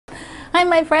Hi,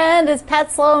 my friend. It's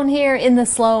Pat Sloan here in the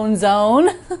Sloan Zone.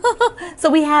 So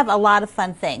we have a lot of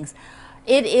fun things.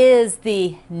 It is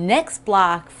the next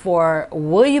block for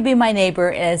Will You Be My Neighbor,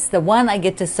 and it's the one I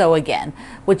get to sew again,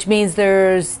 which means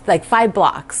there's like 5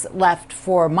 blocks left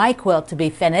for my quilt to be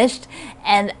finished,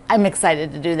 and I'm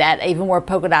excited to do that. I even wore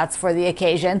polka dots for the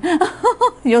occasion.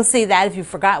 You'll see that if you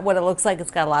forgot what it looks like.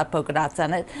 It's got a lot of polka dots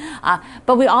on it.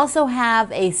 But we also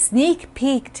have a sneak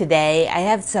peek today. I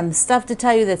have some stuff to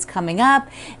tell you that's coming up,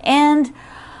 and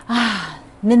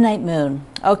Midnight Moon.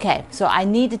 Okay, so I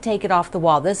need to take it off the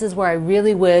wall. This is where I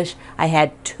really wish I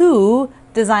had 2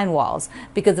 design walls,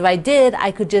 because if I did,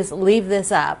 I could just leave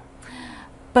this up,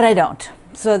 but I don't.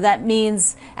 So that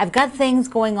means I've got things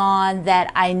going on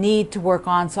that I need to work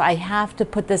on, so I have to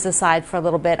put this aside for a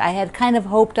little bit. I had kind of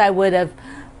hoped I would have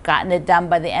gotten it done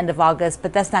by the end of August,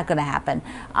 but that's not going to happen.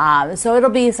 So it'll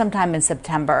be sometime in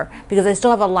September, because I still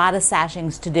have a lot of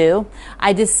sashings to do.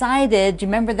 I decided, do you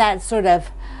remember that sort of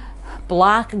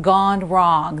block gone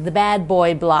wrong, the bad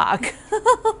boy block?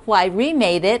 Well, I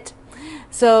remade it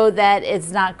so that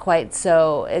it's not quite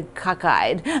so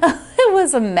cockeyed. It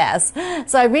was a mess.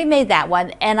 So I remade that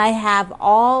one, and I have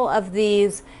all of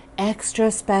these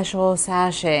extra special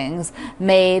sashings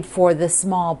made for the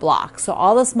small blocks. So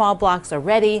all the small blocks are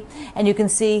ready, and you can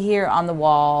see here on the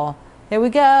wall, there we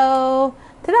go.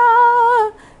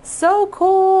 Ta-da! So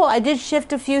cool. I did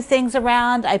shift a few things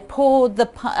around. I pulled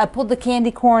the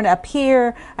candy corn up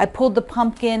here. I pulled the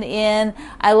pumpkin in.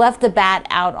 I left the bat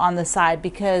out on the side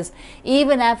because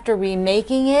even after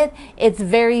remaking it, it's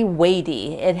very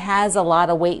weighty. It has a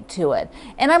lot of weight to it,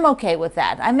 and I'm okay with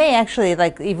that. I may actually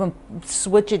like even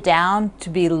switch it down to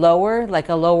be lower, like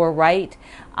a lower right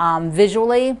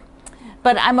visually,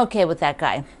 but I'm okay with that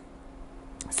guy.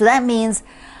 So that means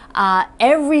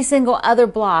every single other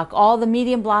block, all the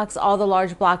medium blocks, all the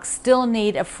large blocks, still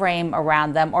need a frame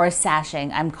around them, or a sashing,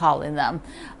 I'm calling them.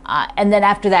 And then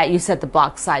after that, you set the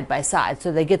blocks side by side, so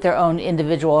they get their own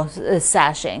individual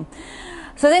sashing.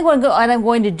 So I think what I'm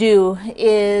going to do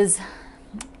is,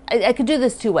 I could do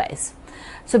this 2 ways.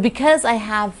 So because I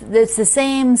have, it's the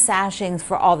same sashings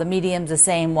for all the mediums, the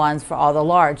same ones for all the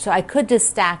large. So I could just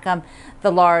stack them,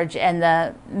 the large and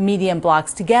the medium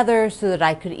blocks together, so that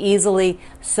I could easily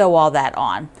sew all that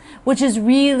on, which is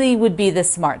really would be the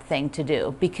smart thing to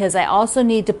do, because I also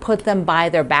need to put them by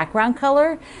their background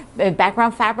color,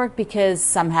 background fabric, because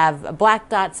some have a black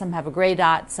dot, some have a gray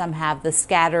dot, some have the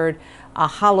scattered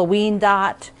Halloween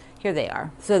dot. Here they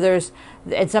are. So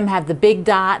and some have the big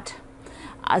dot.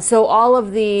 So all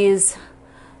of these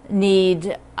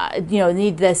need,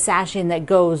 need the sashing that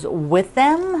goes with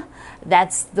them.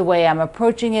 That's the way I'm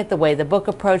approaching it, the way the book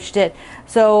approached it.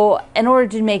 So in order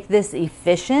to make this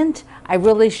efficient, I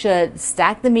really should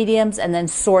stack the mediums and then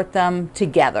sort them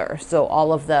together. So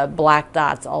all of the black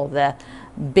dots, all of the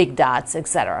big dots,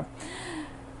 etc.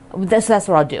 That's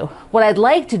what I'll do. What I'd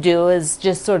like to do is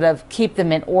just sort of keep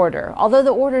them in order, although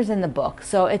the order's in the book,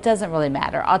 so it doesn't really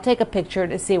matter. I'll take a picture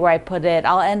to see where I put it.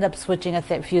 I'll end up switching a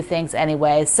few things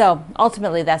anyway, so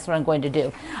ultimately that's what I'm going to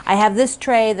do. I have this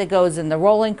tray that goes in the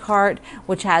rolling cart,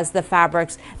 which has the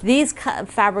fabrics. These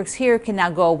fabrics here can now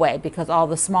go away because all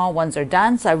the small ones are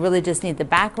done, so I really just need the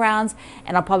backgrounds,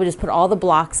 and I'll probably just put all the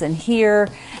blocks in here,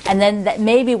 and then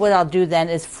maybe what I'll do then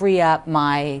is free up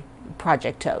my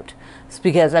project tote. It's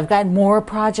because I've got more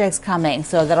projects coming,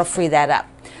 so that'll free that up.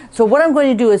 So what I'm going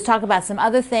to do is talk about some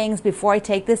other things before I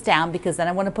take this down, because then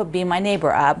I want to put Be My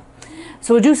Neighbor up.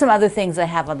 So we'll do some other things I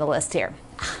have on the list here.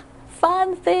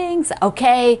 Fun things.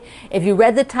 Okay, if you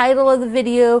read the title of the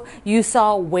video, you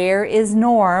saw Where is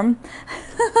Norm?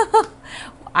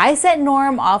 I sent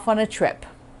Norm off on a trip,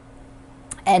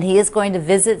 and he is going to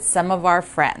visit some of our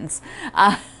friends.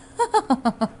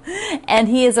 And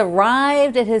he has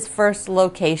arrived at his first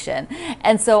location,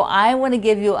 and so I want to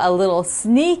give you a little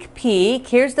sneak peek.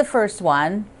 Here's the first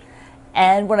one,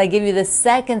 and when I give you the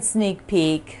second sneak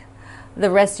peek, the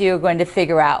rest of you are going to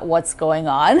figure out what's going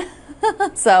on.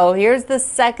 So here's the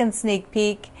second sneak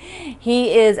peek.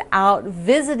 He is out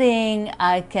visiting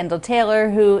Kendall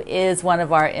Taylor, who is one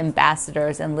of our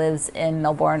ambassadors and lives in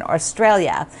Melbourne,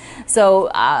 Australia. So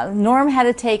Norm had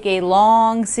to take a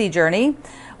long sea journey,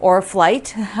 or flight,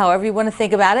 however you want to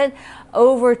think about it,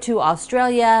 over to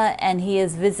Australia, and he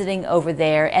is visiting over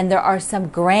there, and there are some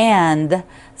grand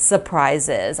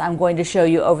surprises I'm going to show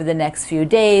you over the next few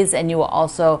days, and you will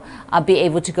also be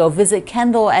able to go visit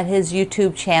Kendall at his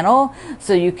YouTube channel,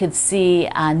 so you could see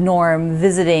Norm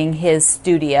visiting his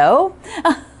studio.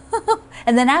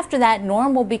 And then after that,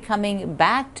 Norm will be coming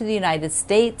back to the United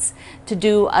States to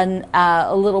do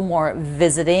a little more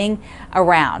visiting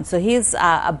around. So he's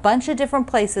a bunch of different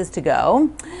places to go.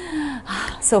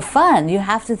 So fun. You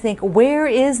have to think, where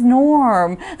is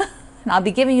Norm? And I'll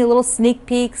be giving you little sneak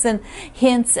peeks and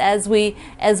hints as we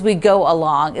go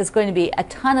along. It's going to be a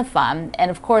ton of fun.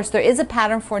 And of course, there is a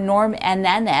pattern for Norm and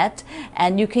Nanette,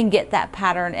 and you can get that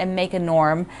pattern and make a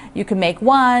Norm. You can make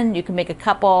one, you can make a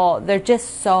couple. They're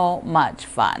just so much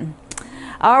fun.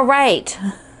 All right,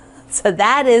 so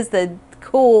that is the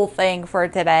cool thing for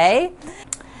today.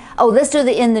 Oh, let's do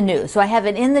the in the news. So I have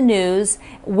an in the news,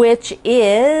 which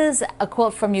is a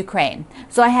quilt from Ukraine.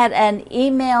 So I had an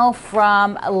email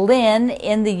from Lynn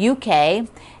in the UK,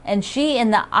 and she in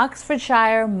the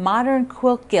Oxfordshire Modern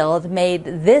Quilt Guild made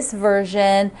this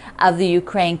version of the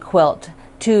Ukraine quilt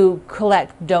to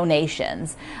collect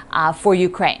donations for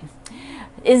Ukraine.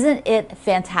 Isn't it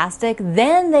fantastic?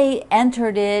 Then they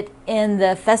entered it in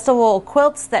the Festival of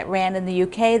Quilts that ran in the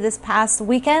UK this past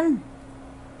weekend.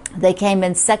 They came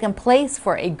in second place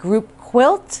for a group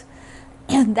quilt.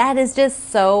 And that is just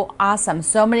so awesome.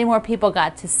 So many more people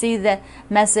got to see the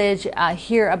message,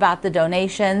 hear about the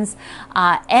donations.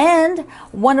 And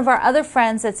one of our other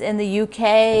friends that's in the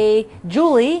UK,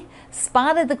 Julie,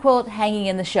 spotted the quilt hanging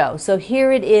in the show. So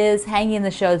here it is hanging in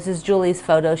the show. This is Julie's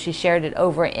photo. She shared it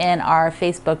over in our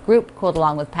Facebook group, Quilt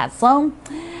Along with Pat Sloan.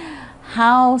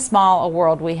 How small a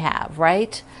world we have,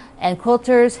 right? And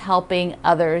quilters helping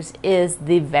others is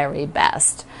the very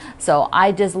best. So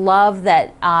I just love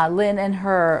that Lynn and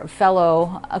her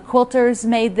fellow quilters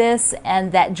made this,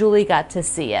 and that Julie got to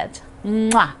see it.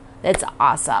 Mwah! It's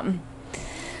awesome.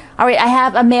 All right, I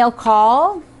have a mail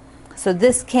call. So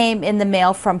this came in the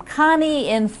mail from Connie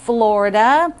in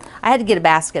Florida. I had to get a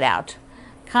basket out.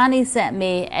 Connie sent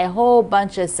me a whole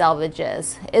bunch of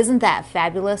selvages. Isn't that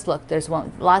fabulous? Look, there's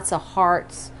one, lots of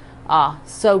hearts. Oh,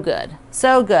 so good.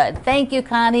 So good. Thank you,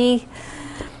 Connie.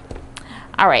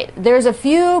 All right, there's a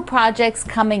few projects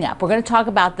coming up. We're going to talk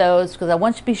about those because I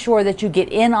want you to be sure that you get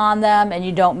in on them and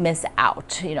you don't miss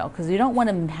out, you know, because you don't want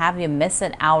to have you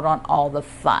missing out on all the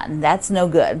fun. That's no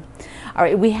good. All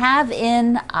right, we have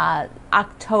in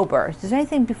October. Is there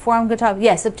anything before I'm going to talk?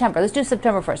 Yes, September. Let's do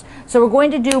September 1st. So we're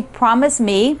going to do Promise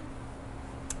Me,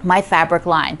 my fabric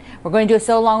line. We're going to do a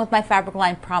sew along with my fabric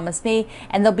line, Promise Me,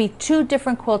 and there'll be two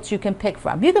different quilts you can pick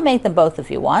from. You can make them both if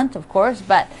you want, of course,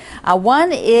 but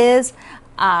one is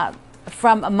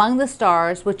from Among the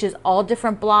Stars, which is all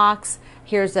different blocks.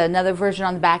 Here's another version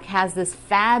on the back, has this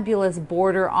fabulous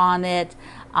border on it.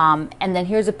 And then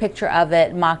here's a picture of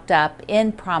it mocked up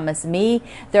in Promise Me.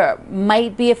 There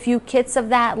might be a few kits of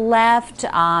that left.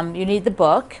 You need the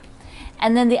book.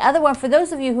 And then the other one, for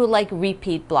those of you who like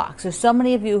repeat blocks, there's so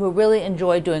many of you who really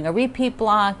enjoy doing a repeat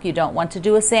block. You don't want to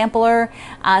do a sampler.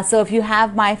 So if you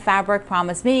have my fabric,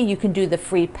 Promise Me, you can do the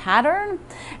free pattern.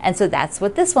 And so that's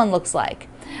what this one looks like.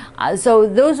 So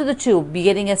those are the two, be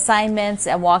getting assignments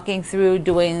and walking through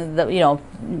doing the,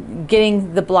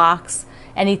 getting the blocks.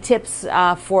 Any tips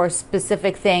for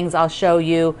specific things I'll show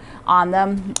you on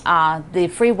them. The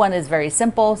free one is very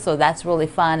simple, so that's really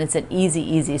fun. It's an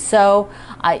easy sew.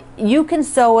 You can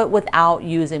sew it without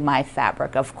using my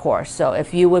fabric, of course. So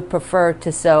if you would prefer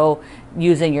to sew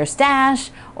using your stash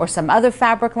or some other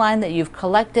fabric line that you've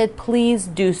collected, please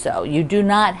do so. You do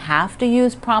not have to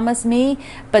use Promise Me,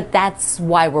 but that's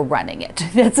why we're running it.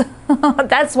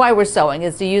 That's why we're sewing,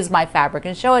 is to use my fabric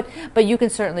and show it, but you can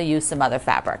certainly use some other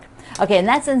fabric. Okay, and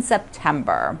that's in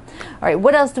September. All right,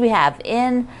 what else do we have?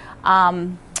 In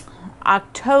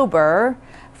October,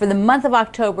 for the month of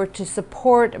October, to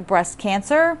support breast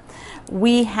cancer,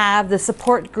 we have the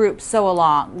support group Sew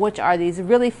Along, which are these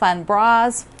really fun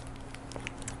bras.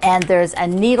 And there's a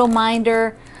needle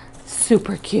minder,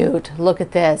 super cute. Look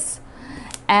at this.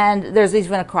 And there's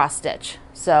even a cross stitch.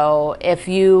 So if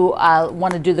you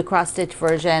want to do the cross stitch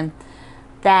version,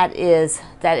 that is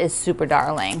super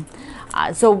darling.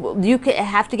 So you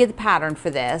have to get the pattern for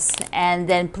this, and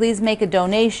then please make a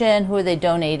donation. Who are they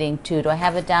donating to? Do I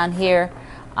have it down here?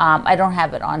 I don't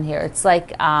have it on here. It's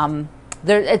like I'll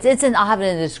have it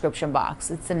in the description box.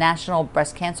 It's the National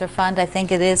Breast Cancer Fund, I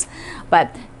think it is.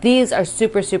 But these are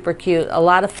super cute, a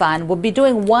lot of fun. We'll be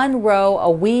doing one row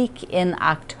a week in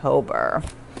October.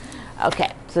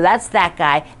 Okay, so that's that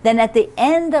guy. Then at the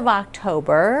end of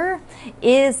October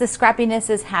is the Scrappiness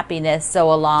is Happiness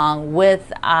Sew Along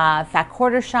with Fat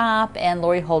Quarter Shop and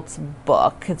Lori Holt's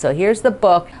book. And so here's the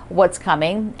book, what's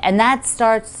coming. And that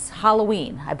starts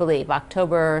Halloween, I believe,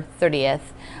 October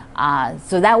 30th.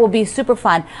 So that will be super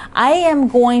fun. I am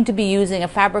going to be using a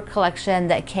fabric collection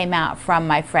that came out from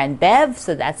my friend Bev.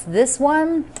 So that's this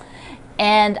one.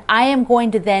 And I am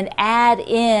going to then add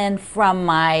in from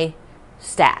my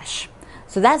stash.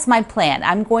 So that's my plan.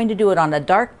 I'm going to do it on a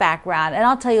dark background, and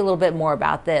I'll tell you a little bit more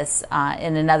about this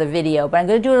in another video, but I'm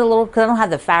going to do it a little, because I don't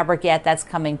have the fabric yet. That's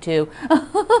coming too. So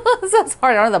it's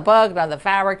hard. I don't have the book, not the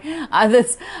fabric.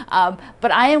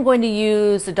 But I am going to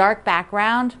use a dark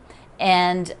background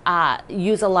and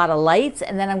use a lot of lights,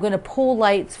 and then I'm going to pull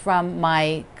lights from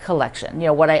my collection, you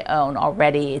know, what I own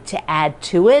already, to add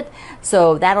to it.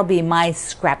 So that'll be my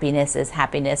scrappiness is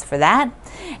happiness for that.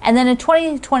 And then in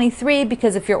 2023,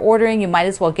 because if you're ordering, you might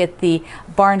as well get the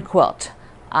barn quilt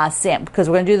because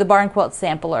we're going to do the barn quilt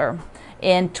sampler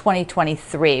in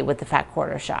 2023 with the Fat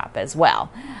Quarter Shop as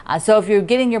well. So if you're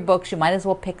getting your books, you might as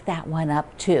well pick that one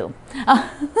up too.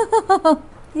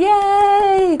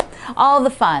 Yay! All the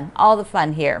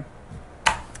fun here.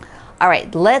 All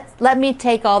right, let me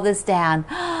take all this down.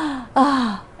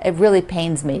 It really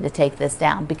pains me to take this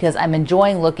down because I'm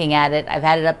enjoying looking at it. I've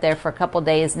had it up there for a couple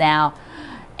days now,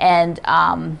 and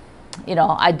you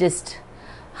know,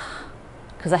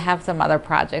 because I have some other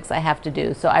projects I have to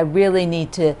do, so I really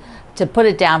need to put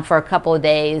it down for a couple of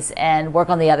days and work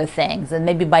on the other things, and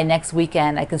maybe by next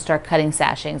weekend I can start cutting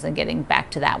sashings and getting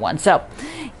back to that one. So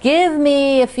give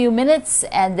me a few minutes,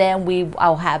 and then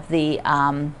I'll have the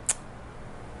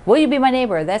Will You Be My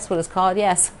Neighbor? That's what it's called,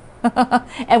 yes.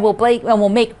 And we'll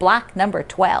make block number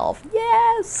 12.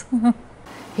 Yes.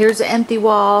 Here's the empty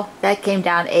wall. That came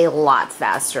down a lot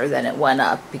faster than it went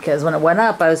up, because when it went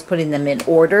up I was putting them in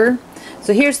order.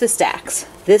 So here's the stacks.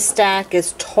 This stack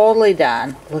is totally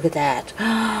done. Look at that.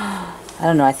 I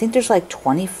don't know, I think there's like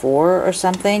 24 or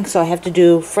something. So I have to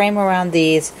do frame around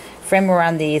these.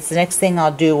 The next thing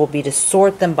I'll do will be to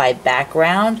sort them by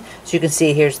background. So you can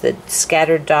see here's the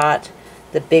scattered dot,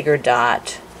 the bigger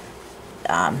dot.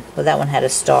 Well, that one had a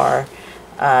star.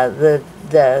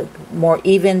 The more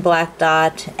even black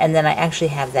dot, and then I actually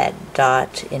have that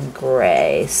dot in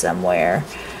gray somewhere.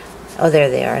 Oh, there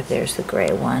they are. There's the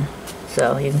gray one.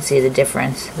 So you can see the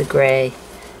difference, the gray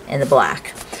and the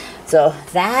black. So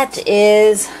that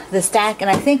is the stack, and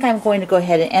I think I'm going to go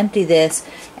ahead and empty this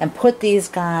and put these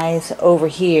guys over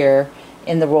here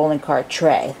in the rolling cart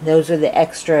tray. Those are the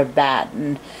extra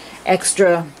batten,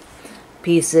 extra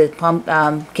pieces,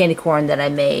 candy corn that I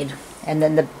made, and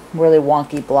then the really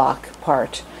wonky block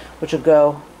part, which will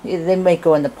go, they might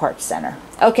go in the part center.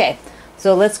 Okay,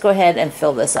 so let's go ahead and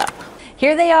fill this up.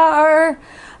 Here they are.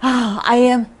 Oh, I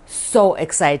am so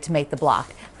excited to make the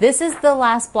block. This is the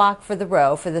last block for the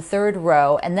row, for the third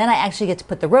row, and then I actually get to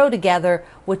put the row together,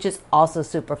 which is also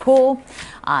super cool.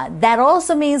 That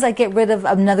also means I get rid of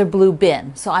another blue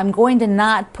bin. So I'm going to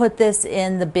not put this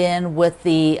in the bin with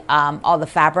the all the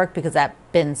fabric, because that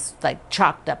bin's like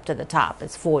chalked up to the top.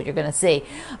 It's full, you're gonna see.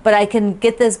 But I can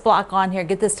get this block on here,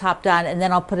 get this top done, and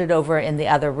then I'll put it over in the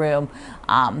other room.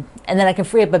 And then I can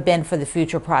free up a bin for the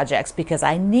future projects, because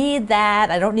I need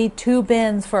that. I don't need 2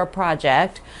 bins for a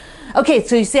project. Okay,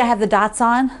 so you see I have the dots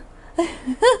on?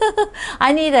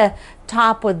 I need a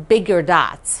top with bigger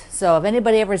dots. So if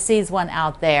anybody ever sees one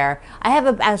out there, I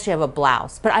actually have a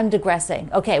blouse, but I'm digressing.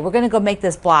 Okay, we're gonna go make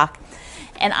this block.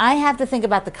 And I have to think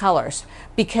about the colors,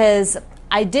 because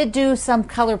I did do some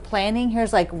color planning.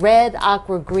 Here's like red,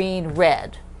 aqua, green,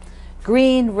 red.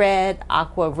 Green, red,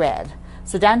 aqua, red.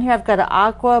 So down here I've got an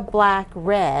aqua, black,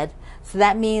 red. So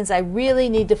that means I really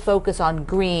need to focus on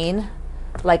green,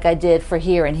 like I did for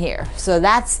here and here. So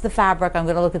that's the fabric. I'm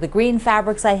going to look at the green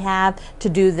fabrics I have to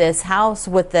do this house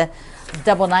with the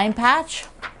 99 patch.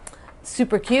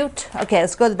 Super cute. Okay,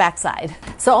 let's go to the back side.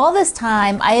 So all this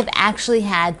time I have actually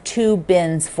had 2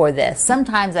 bins for this.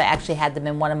 Sometimes I actually had them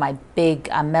in one of my big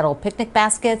metal picnic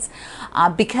baskets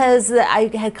because I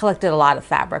had collected a lot of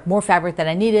fabric, more fabric than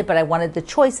I needed, but I wanted the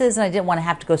choices and I didn't want to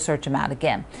have to go search them out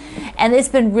again. And it's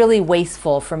been really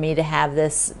wasteful for me to have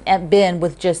this bin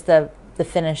with just the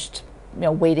finished, you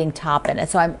know, waiting top in it.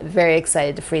 So I'm very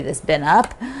excited to free this bin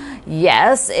up.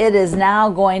 Yes, it is now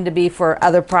going to be for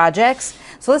other projects.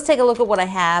 So let's take a look at what I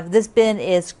have. This bin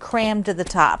is crammed to the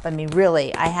top. I mean,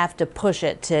 really, I have to push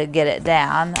it to get it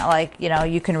down. Like, you know,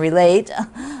 you can relate,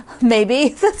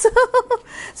 maybe.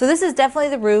 So this is definitely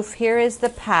the roof. Here is the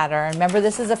pattern. Remember,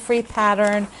 this is a free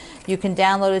pattern. You can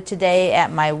download it today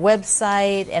at my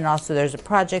website, and also there's a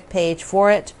project page for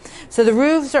it. So the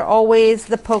roofs are always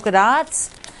the polka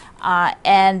dots,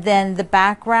 and then the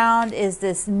background is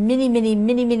this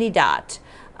mini dot.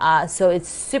 So it's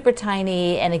super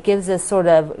tiny, and it gives this sort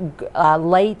of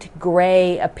light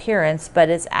gray appearance, but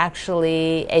it's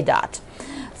actually a dot.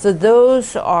 So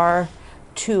those are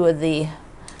two of the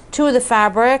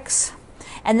fabrics.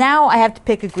 And now I have to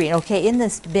pick a green. Okay, in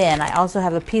this bin, I also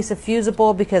have a piece of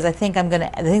fusible because I think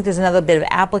there's another bit of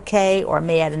applique, or I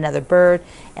may add another bird.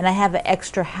 And I have an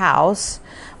extra house,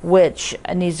 which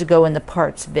needs to go in the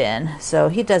parts bin. So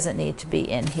he doesn't need to be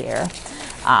in here.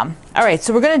 All right,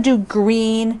 so we're going to do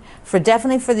green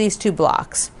definitely for these 2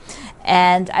 blocks.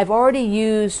 And I've already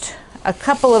used a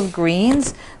couple of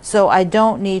greens, so I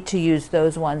don't need to use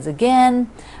those ones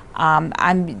again.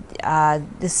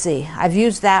 Let's see, I've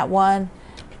used that one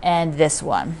and this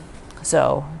one,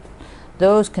 so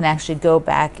those can actually go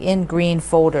back in green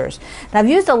folders. Now I've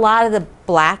used a lot of the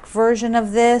black version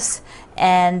of this,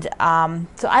 and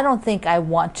so I don't think I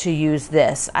want to use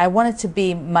this. I want it to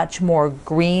be much more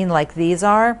green like these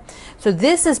are. So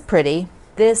this is pretty,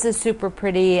 this is super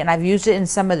pretty, and I've used it in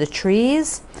some of the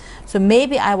trees, so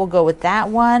maybe I will go with that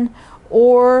one.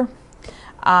 Or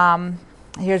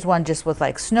here's one just with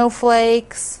like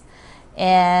snowflakes,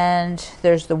 and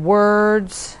there's the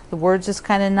words. The words is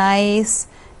kind of nice.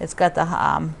 It's got the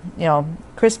you know,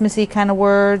 Christmassy kind of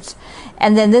words.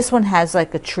 And then this one has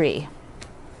like a tree.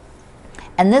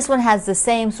 And this one has the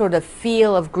same sort of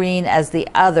feel of green as the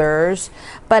others,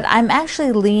 but I'm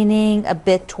actually leaning a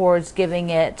bit towards giving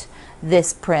it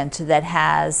this print that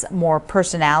has more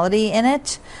personality in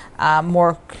it.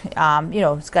 More, you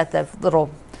know, it's got the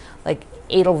little like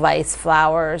Edelweiss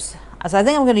flowers. So I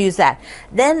think I'm going to use that.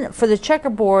 Then for the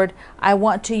checkerboard, I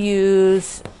want to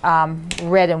use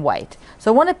red and white.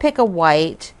 So I want to pick a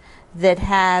white that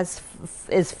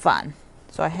is fun.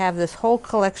 So I have this whole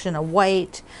collection of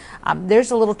white. There's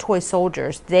the little toy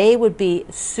soldiers. They would be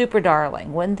super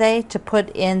darling, wouldn't they, to put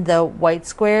in the white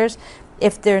squares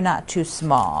if they're not too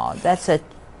small.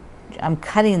 I'm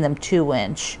cutting them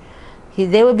 2-inch.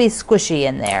 They would be squishy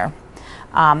in there.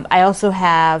 I also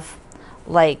have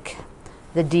like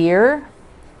the deer.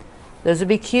 Those would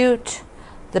be cute.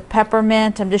 The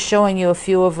peppermint, I'm just showing you a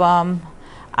few of them.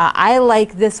 I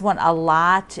like this one a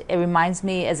lot. It reminds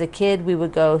me, as a kid, we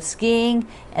would go skiing,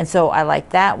 and so I like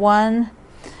that one.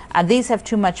 These have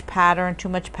too much pattern.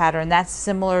 That's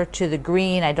similar to the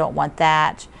green. I don't want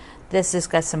that. This has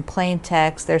got some plain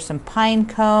text. There's some pine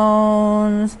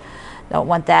cones. Don't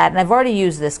want that. And I've already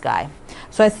used this guy.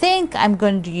 So I think I'm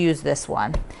going to use this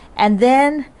one. And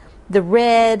then the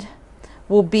red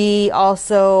will be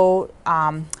also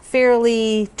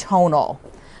fairly tonal,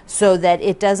 so that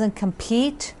it doesn't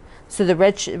compete. So the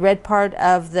red part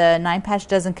of the 9 patch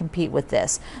doesn't compete with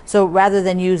this. So rather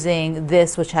than using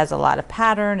this, which has a lot of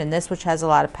pattern, and this, which has a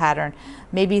lot of pattern,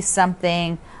 maybe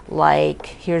something like,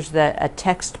 here's a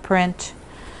text print.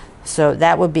 So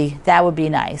that would be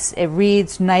nice. It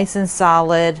reads nice and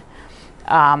solid,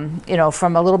 you know,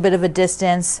 from a little bit of a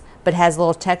distance, but has a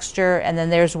little texture. And then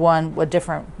there's one with a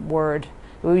different word.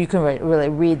 You can really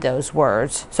read those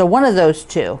words. So one of those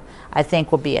two, I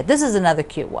think, will be it. This is another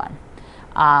cute one,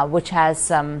 which has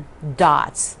some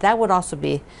dots. That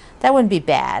wouldn't be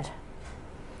bad.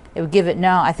 It would give it,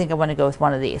 no, I think I want to go with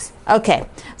one of these. Okay,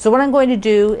 so what I'm going to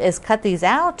do is cut these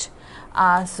out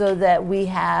so that we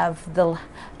have the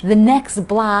next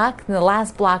block, the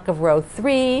last block of row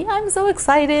 3. I'm so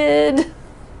excited.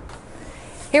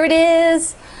 Here it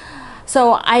is.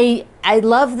 So I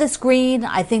love this green.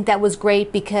 I think that was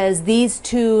great because these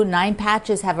 2 9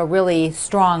 patches have a really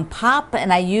strong pop,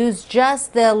 and I used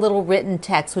just the little written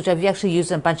text, which I've actually used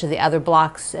in a bunch of the other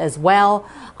blocks as well.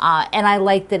 And I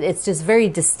like that it's just very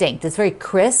distinct. It's very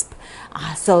crisp.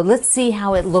 So let's see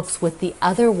how it looks with the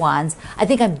other ones. I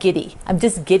think I'm giddy. I'm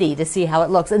just giddy to see how it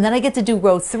looks. And then I get to do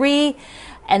row 3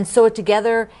 and sew it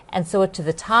together and sew it to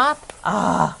the top.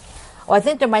 Oh, I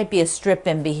think there might be a strip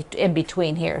in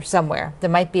between here somewhere. There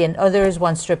might be oh, there is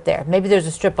one strip there. Maybe there's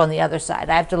a strip on the other side.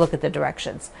 I have to look at the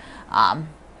directions.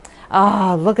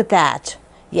 Oh, look at that.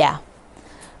 Yeah.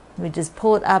 Let me just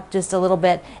pull it up just a little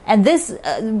bit. And this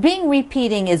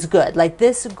repeating is good. Like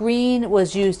this green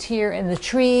was used here in the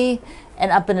tree,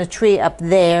 and up in a tree up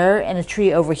there, and a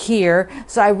tree over here.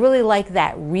 So I really like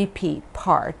that repeat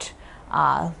part.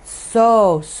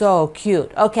 So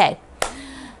cute. Okay.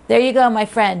 There you go, my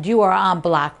friend. You are on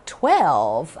block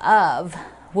 12 of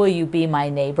Will You Be My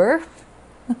Neighbor?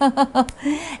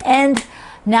 And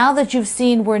now that you've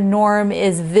seen where Norm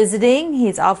is visiting,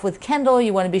 he's off with Kendall.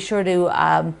 You want to be sure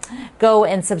to go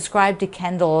and subscribe to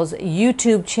Kendall's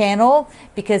YouTube channel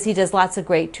because he does lots of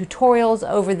great tutorials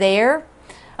over there.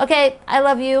 Okay, I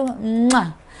love you.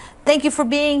 Mwah. Thank you for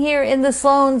being here in the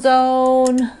Sloan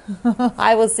Zone.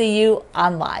 I will see you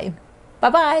online.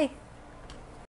 Bye-bye.